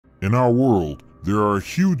In our world, there are a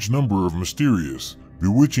huge number of mysterious,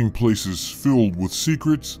 bewitching places filled with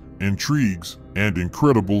secrets, intrigues, and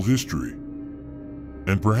incredible history.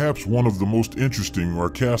 And perhaps one of the most interesting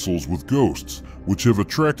are castles with ghosts, which have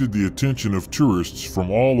attracted the attention of tourists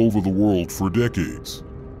from all over the world for decades.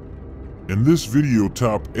 In this video,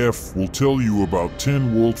 Top F will tell you about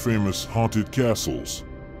 10 world-famous haunted castles.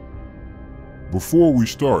 Before we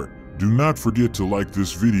start, do not forget to like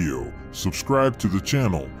this video, subscribe to the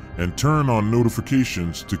channel, and turn on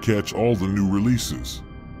notifications to catch all the new releases.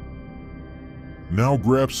 Now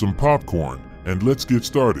grab some popcorn and let's get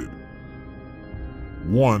started.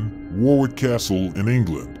 1. Warwick Castle in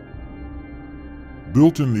England.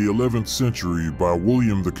 Built in the 11th century by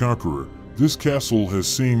William the Conqueror, this castle has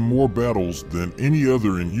seen more battles than any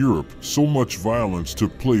other in Europe, so much violence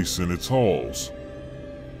took place in its halls.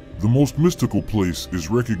 The most mystical place is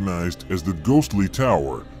recognized as the Ghostly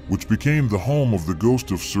Tower, which became the home of the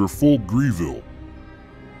ghost of Sir Fulk Greville.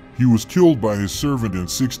 He was killed by his servant in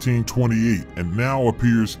 1628 and now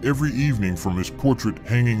appears every evening from his portrait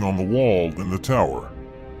hanging on the wall in the tower.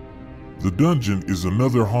 The dungeon is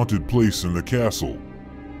another haunted place in the castle.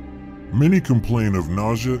 Many complain of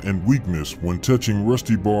nausea and weakness when touching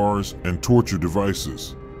rusty bars and torture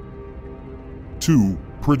devices. 2.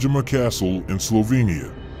 Prejima Castle in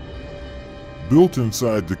Slovenia. Built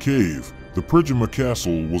inside the cave, the Prejima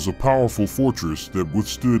Castle was a powerful fortress that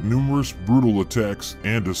withstood numerous brutal attacks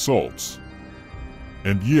and assaults.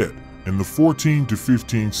 And yet, in the 14th to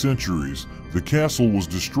 15th centuries, the castle was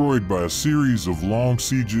destroyed by a series of long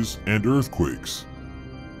sieges and earthquakes.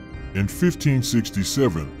 In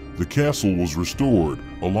 1567, the castle was restored,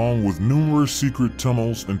 along with numerous secret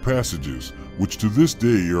tunnels and passages, which to this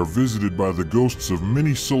day are visited by the ghosts of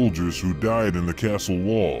many soldiers who died in the castle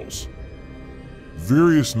walls.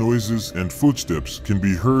 Various noises and footsteps can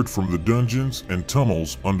be heard from the dungeons and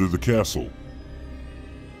tunnels under the castle.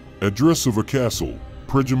 Address of a castle: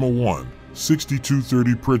 Prejima 1,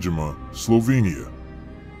 6230 Prejima, Slovenia.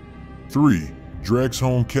 3.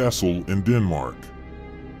 Dragsholm Castle in Denmark.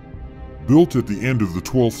 Built at the end of the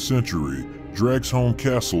 12th century, Dragsholm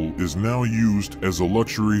Castle is now used as a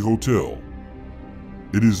luxury hotel.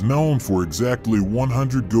 It is known for exactly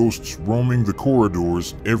 100 ghosts roaming the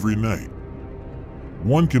corridors every night.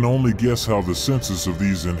 One can only guess how the census of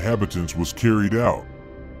these inhabitants was carried out.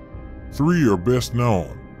 3 are best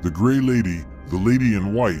known: the Grey Lady, the Lady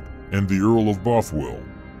in White, and the Earl of Bothwell.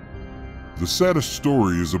 The saddest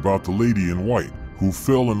story is about the Lady in White, who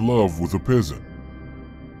fell in love with a peasant.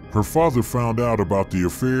 Her father found out about the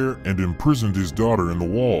affair and imprisoned his daughter in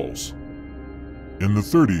the walls. In the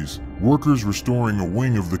 30s, workers restoring a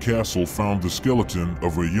wing of the castle found the skeleton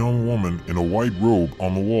of a young woman in a white robe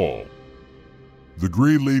on the wall. The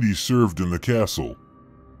Grey Lady served in the castle,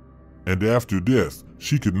 and after death,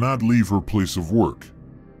 she could not leave her place of work.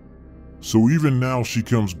 So even now she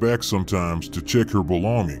comes back sometimes to check her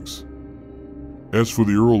belongings. As for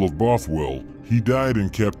the Earl of Bothwell, he died in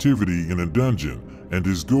captivity in a dungeon, and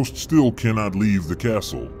his ghost still cannot leave the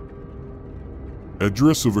castle.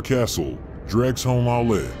 Address of a castle: Dragsholm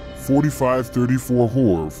Allé, 4534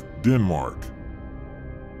 Horv, Denmark.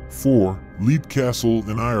 4. Leap Castle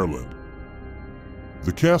in Ireland.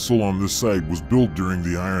 The castle on this site was built during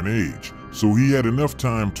the Iron Age, so he had enough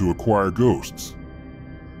time to acquire ghosts.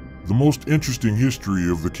 The most interesting history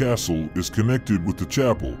of the castle is connected with the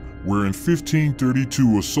chapel, where in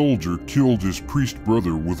 1532 a soldier killed his priest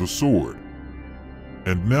brother with a sword.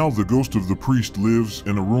 And now the ghost of the priest lives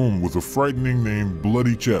in a room with a frightening name: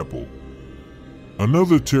 Bloody Chapel.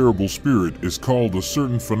 Another terrible spirit is called a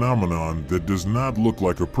certain phenomenon that does not look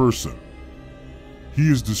like a person. He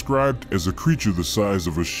is described as a creature the size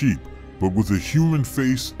of a sheep, but with a human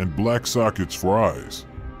face and black sockets for eyes.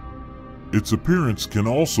 Its appearance can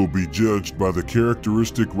also be judged by the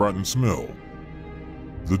characteristic rotten smell.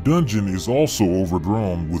 The dungeon is also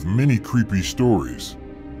overgrown with many creepy stories.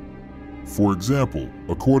 For example,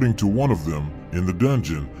 according to one of them, in the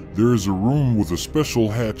dungeon, there is a room with a special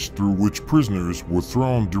hatch through which prisoners were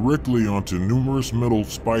thrown directly onto numerous metal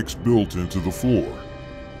spikes built into the floor.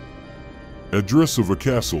 Address of a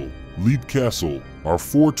castle: Leap Castle,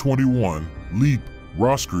 R421, Leap,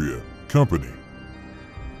 Roskria, Company.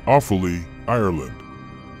 Offaly, Ireland.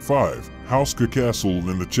 5. Hauska Castle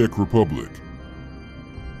in the Czech Republic.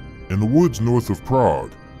 In the woods north of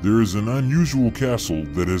Prague, there is an unusual castle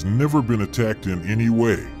that has never been attacked in any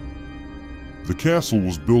way. The castle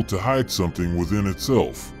was built to hide something within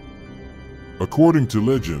itself. According to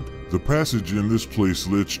legend, the passage in this place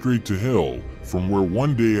led straight to hell, from where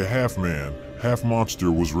one day a half-man,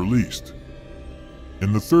 half-monster was released.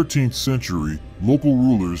 In the 13th century, local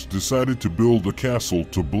rulers decided to build a castle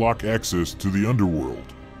to block access to the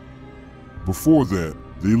underworld. Before that,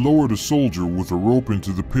 they lowered a soldier with a rope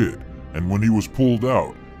into the pit, and when he was pulled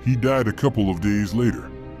out, he died a couple of days later.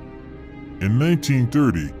 In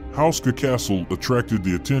 1930, Hauska Castle attracted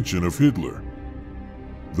the attention of Hitler.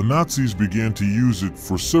 The Nazis began to use it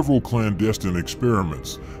for several clandestine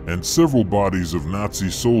experiments, and several bodies of Nazi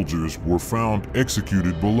soldiers were found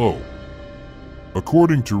executed below.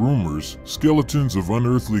 According to rumors, skeletons of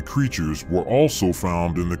unearthly creatures were also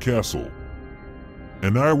found in the castle.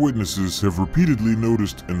 And eyewitnesses have repeatedly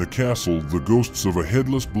noticed in the castle the ghosts of a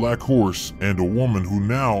headless black horse and a woman who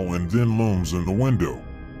now and then looms in the window.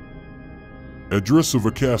 Address of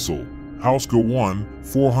a castle: Hauska 1,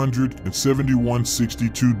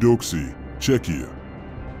 47162 Doksy, Czechia.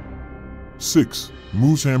 6.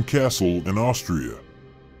 Moosham Castle in Austria.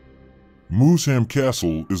 Moosham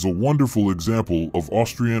Castle is a wonderful example of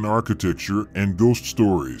Austrian architecture and ghost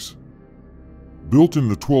stories. Built in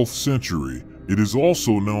the 12th century, it is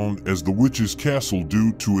also known as the Witch's Castle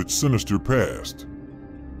due to its sinister past.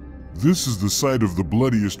 This is the site of the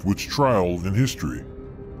bloodiest witch trial in history.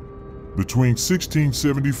 Between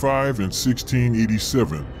 1675 and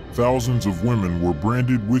 1687, thousands of women were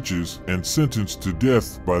branded witches and sentenced to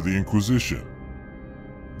death by the Inquisition.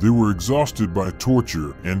 They were exhausted by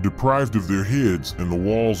torture and deprived of their heads in the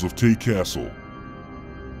walls of Tay Castle.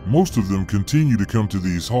 Most of them continue to come to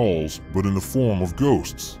these halls, but in the form of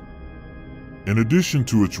ghosts. In addition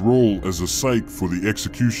to its role as a site for the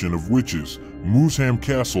execution of witches, Moosham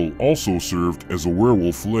Castle also served as a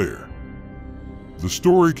werewolf lair. The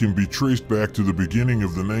story can be traced back to the beginning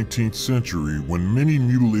of the 19th century when many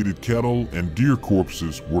mutilated cattle and deer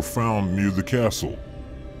corpses were found near the castle.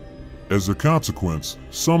 As a consequence,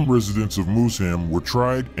 some residents of Moosham were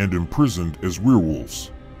tried and imprisoned as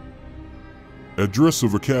werewolves. Address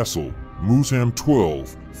of a castle: Moosham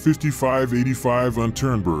 12, 5585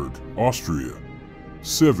 Unternberg, Austria.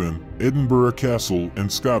 7. Edinburgh Castle in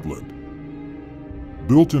Scotland.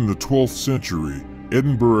 Built in the 12th century,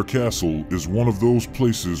 Edinburgh Castle is one of those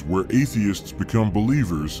places where atheists become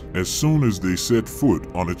believers as soon as they set foot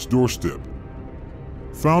on its doorstep.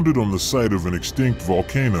 Founded on the site of an extinct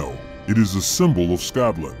volcano, it is a symbol of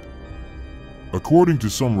Scotland. According to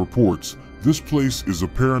some reports, this place is a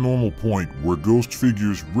paranormal point where ghost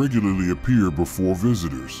figures regularly appear before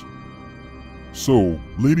visitors. So,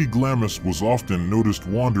 Lady Glamis was often noticed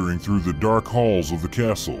wandering through the dark halls of the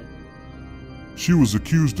castle. She was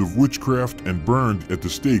accused of witchcraft and burned at the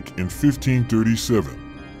stake in 1537.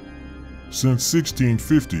 Since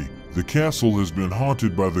 1650, the castle has been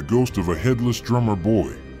haunted by the ghost of a headless drummer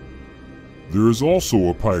boy. There is also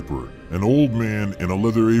a piper, an old man in a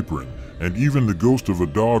leather apron, and even the ghost of a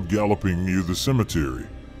dog galloping near the cemetery.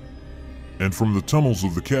 And from the tunnels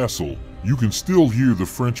of the castle, you can still hear the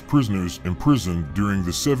French prisoners imprisoned during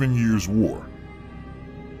the 7 Years' War.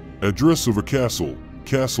 Address of a castle: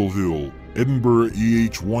 Castle Hill, Edinburgh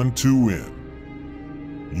EH12N.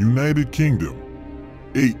 United Kingdom.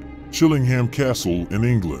 8. Chillingham Castle in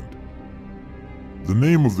England. The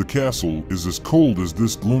name of the castle is as cold as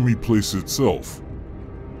this gloomy place itself.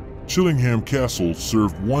 Chillingham Castle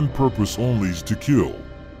served one purpose only: to kill.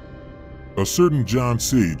 A certain John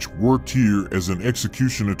Sage worked here as an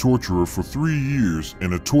executioner torturer for 3 years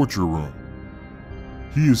in a torture room.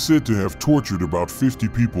 He is said to have tortured about 50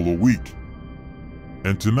 people a week.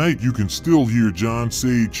 And tonight you can still hear John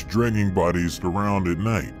Sage dragging bodies around at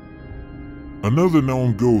night. Another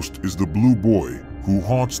known ghost is the Blue Boy, who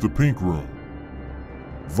haunts the Pink Room.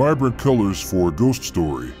 Vibrant colors for a ghost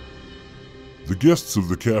story. The guests of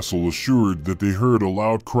the castle assured that they heard a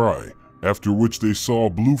loud cry, after which they saw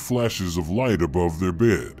blue flashes of light above their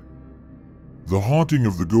bed. The haunting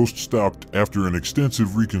of the ghost stopped after an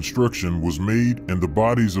extensive reconstruction was made and the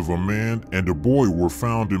bodies of a man and a boy were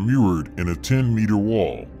found immured in a 10-meter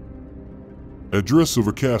wall. Address of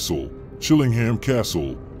a castle: Chillingham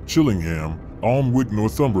Castle, Chillingham, Alnwick,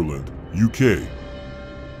 Northumberland, UK.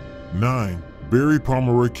 9. Barry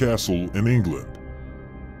Pomeroy Castle in England.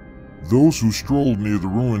 Those who strolled near the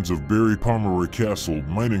ruins of Barry Pomeroy Castle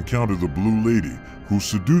might encounter the Blue Lady, who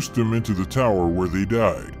seduced them into the tower where they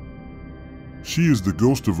died. She is the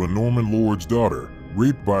ghost of a Norman lord's daughter,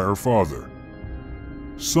 raped by her father.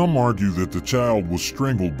 Some argue that the child was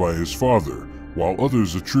strangled by his father, while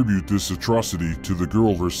others attribute this atrocity to the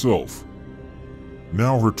girl herself.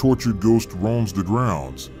 Now her tortured ghost roams the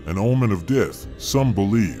grounds, an omen of death, some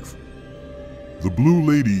believe. The Blue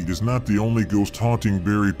Lady is not the only ghost haunting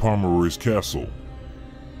Barry Pomeroy's castle.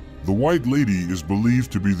 The White Lady is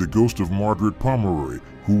believed to be the ghost of Margaret Pomeroy,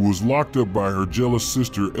 who was locked up by her jealous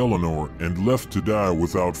sister Eleanor and left to die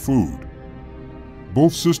without food.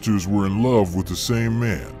 Both sisters were in love with the same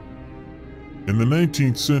man. In the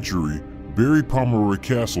 19th century, Barry Pomeroy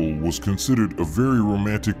Castle was considered a very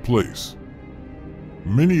romantic place.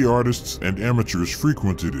 Many artists and amateurs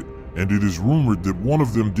frequented it, and it is rumored that one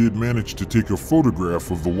of them did manage to take a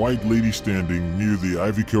photograph of the White Lady standing near the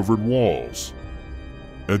ivy-covered walls.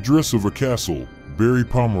 Address of a castle, Barry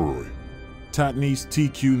Pomeroy. Totnes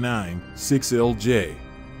TQ9 6LJ.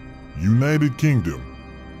 United Kingdom.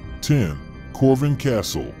 10. Corvin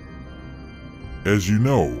Castle. As you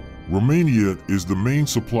know, Romania is the main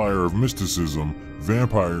supplier of mysticism,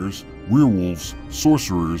 vampires, werewolves,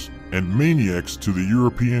 sorcerers, and maniacs to the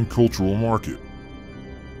European cultural market.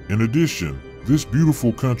 In addition, this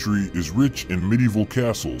beautiful country is rich in medieval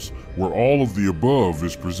castles, where all of the above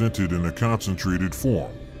is presented in a concentrated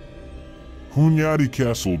form. Hunyadi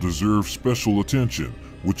Castle deserves special attention,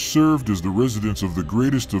 which served as the residence of the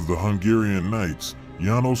greatest of the Hungarian knights,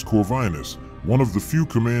 János Corvinus, one of the few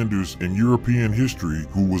commanders in European history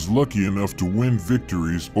who was lucky enough to win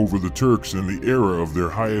victories over the Turks in the era of their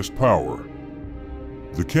highest power.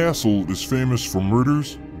 The castle is famous for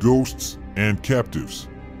murders, ghosts, and captives.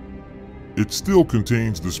 It still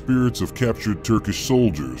contains the spirits of captured Turkish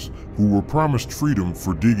soldiers who were promised freedom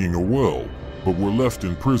for digging a well, but were left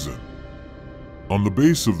in prison. On the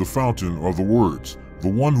base of the fountain are the words, "The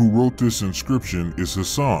one who wrote this inscription is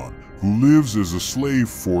Hassan, who lives as a slave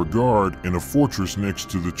for a guard in a fortress next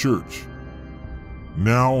to the church."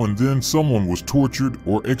 Now and then someone was tortured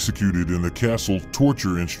or executed in the castle.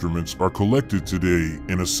 Torture instruments are collected today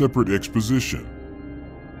in a separate exposition.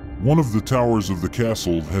 One of the towers of the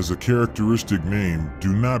castle has a characteristic name,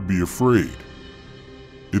 "Do not be afraid."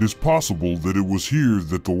 It is possible that it was here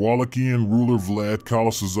that the Wallachian ruler Vlad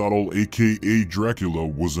Kalasazadal aka Dracula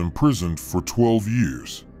was imprisoned for 12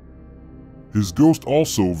 years. His ghost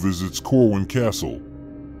also visits Corwin Castle.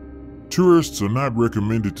 Tourists are not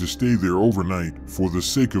recommended to stay there overnight for the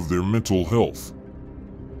sake of their mental health.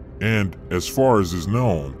 And, as far as is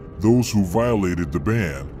known, those who violated the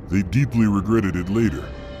ban, they deeply regretted it later.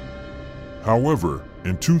 However,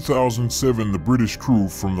 in 2007 the British crew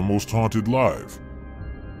from The Most Haunted Live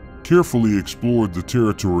carefully explored the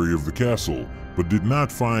territory of the castle, but did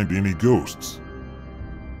not find any ghosts.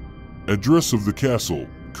 Address of the castle,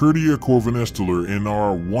 Curtia Corvinesteler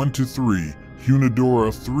NR 1-3,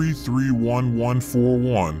 Hunidora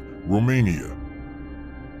 331141, Romania.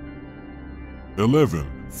 11.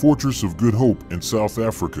 Fortress of Good Hope in South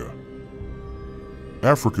Africa.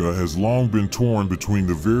 Africa has long been torn between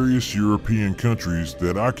the various European countries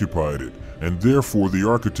that occupied it, and therefore the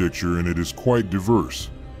architecture in it is quite diverse.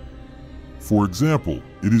 For example,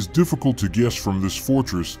 it is difficult to guess from this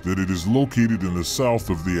fortress that it is located in the south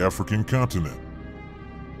of the African continent.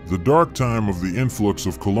 The dark time of the influx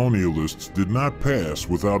of colonialists did not pass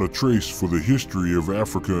without a trace for the history of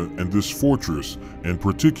Africa, and this fortress, in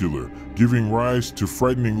particular, giving rise to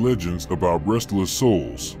frightening legends about restless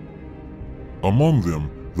souls. Among them,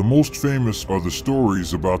 the most famous are the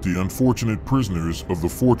stories about the unfortunate prisoners of the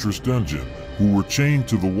fortress dungeon who were chained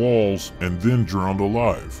to the walls and then drowned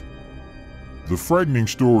alive. The frightening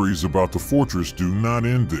stories about the fortress do not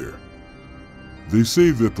end there. They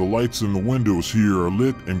say that the lights in the windows here are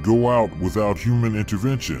lit and go out without human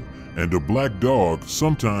intervention, and a black dog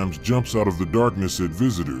sometimes jumps out of the darkness at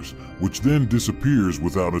visitors, which then disappears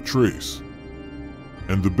without a trace.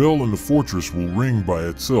 And the bell in the fortress will ring by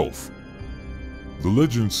itself. The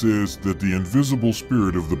legend says that the invisible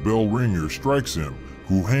spirit of the bell ringer strikes him,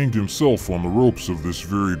 who hanged himself on the ropes of this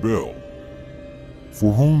very bell.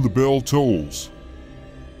 For whom the bell tolls?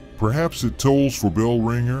 Perhaps it tolls for bell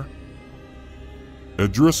ringer?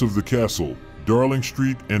 Address of the castle, Darling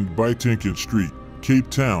Street and Bitenken Street, Cape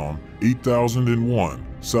Town, 8001,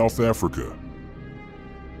 South Africa.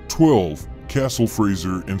 12. Castle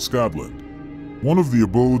Fraser in Scotland. One of the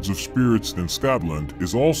abodes of spirits in Scotland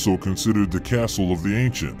is also considered the castle of the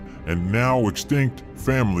ancient, and now extinct,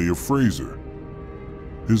 family of Fraser.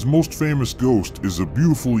 His most famous ghost is a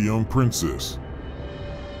beautiful young princess.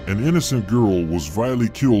 An innocent girl was vilely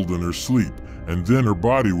killed in her sleep, and then her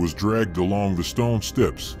body was dragged along the stone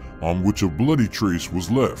steps, on which a bloody trace was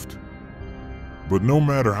left. But no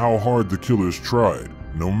matter how hard the killers tried,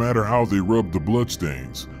 no matter how they rubbed the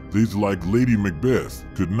bloodstains, they, like Lady Macbeth,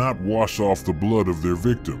 could not wash off the blood of their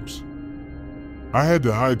victims. I had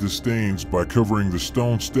to hide the stains by covering the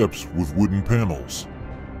stone steps with wooden panels.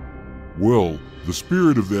 Well, the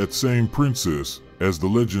spirit of that same princess, as the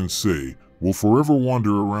legends say, will forever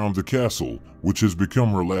wander around the castle, which has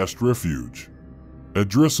become her last refuge.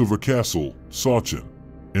 Address of a castle, Sachin,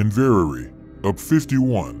 Inverary, up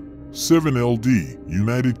 51, 7 LD,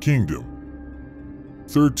 United Kingdom.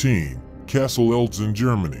 13. Castle Elzen,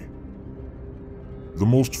 Germany. The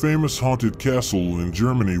most famous haunted castle in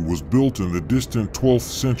Germany was built in the distant 12th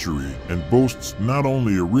century and boasts not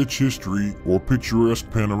only a rich history or picturesque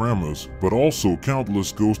panoramas, but also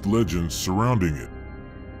countless ghost legends surrounding it.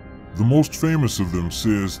 The most famous of them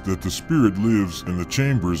says that the spirit lives in the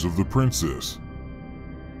chambers of the princess.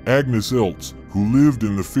 Agnes Eltz, who lived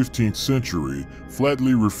in the 15th century,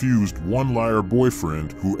 flatly refused one liar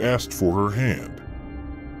boyfriend who asked for her hand.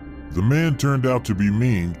 The man turned out to be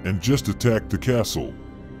mean and just attacked the castle.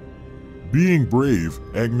 Being brave,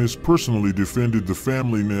 Agnes personally defended the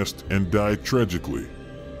family nest and died tragically.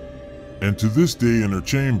 And to this day in her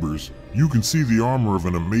chambers, you can see the armor of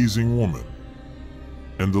an amazing woman.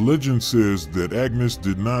 And the legend says that Agnes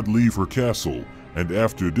did not leave her castle, and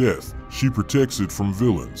after death, she protects it from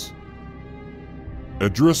villains.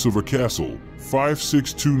 Address of a castle,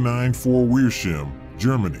 56294 Wiersheim,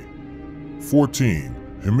 Germany. 14.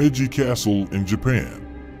 Himeji Castle in Japan.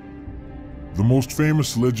 The most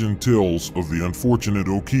famous legend tells of the unfortunate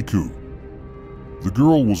Okiku. The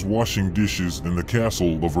girl was washing dishes in the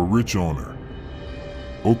castle of a rich owner.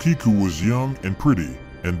 Okiku was young and pretty,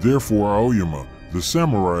 and therefore Aoyama, the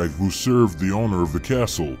samurai who served the owner of the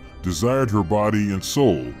castle, desired her body and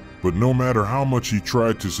soul, but no matter how much he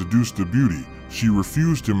tried to seduce the beauty, she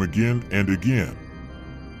refused him again and again.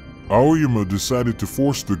 Aoyama decided to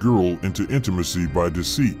force the girl into intimacy by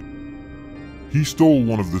deceit. He stole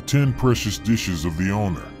one of the 10 precious dishes of the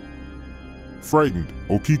owner. Frightened,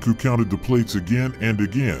 Okiku counted the plates again and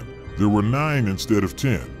again. There were 9 instead of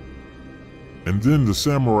 10. And then the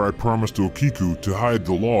samurai promised Okiku to hide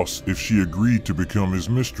the loss if she agreed to become his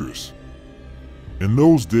mistress. In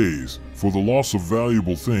those days, for the loss of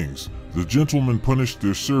valuable things, the gentlemen punished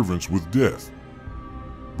their servants with death.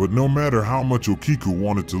 But no matter how much Okiku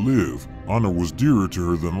wanted to live, honor was dearer to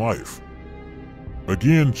her than life.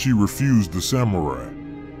 Again, she refused the samurai.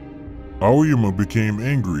 Aoyama became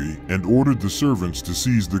angry and ordered the servants to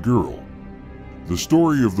seize the girl. The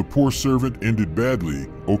story of the poor servant ended badly.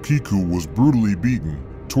 Okiku was brutally beaten,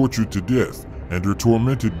 tortured to death, and her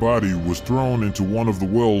tormented body was thrown into one of the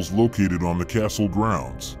wells located on the castle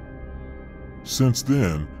grounds. Since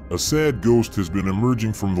then, a sad ghost has been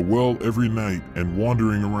emerging from the well every night and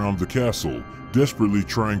wandering around the castle, desperately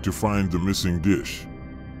trying to find the missing dish.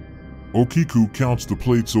 Okiku counts the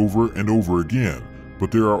plates over and over again,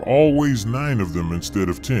 but there are always 9 of them instead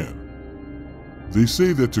of 10. They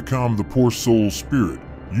say that to calm the poor soul's spirit,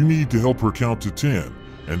 you need to help her count to 10,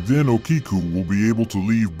 and then Okiku will be able to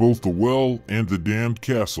leave both the well and the damned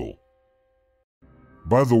castle.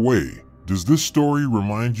 By the way, does this story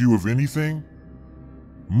remind you of anything?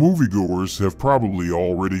 Moviegoers have probably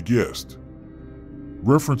already guessed.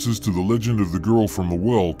 References to the legend of the girl from the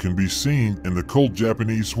well can be seen in the cult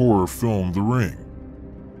Japanese horror film The Ring.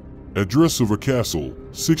 Address of a castle,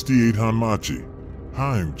 68 Hanmachi,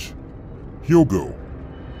 Himeji, Hyogo,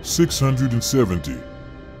 670,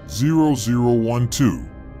 0012,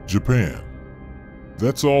 Japan.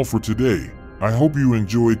 That's all for today. I hope you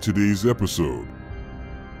enjoyed today's episode.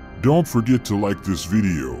 Don't forget to like this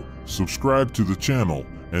video, subscribe to the channel,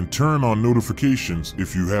 and turn on notifications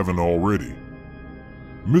if you haven't already.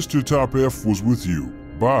 Mr. Top F was with you.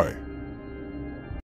 Bye.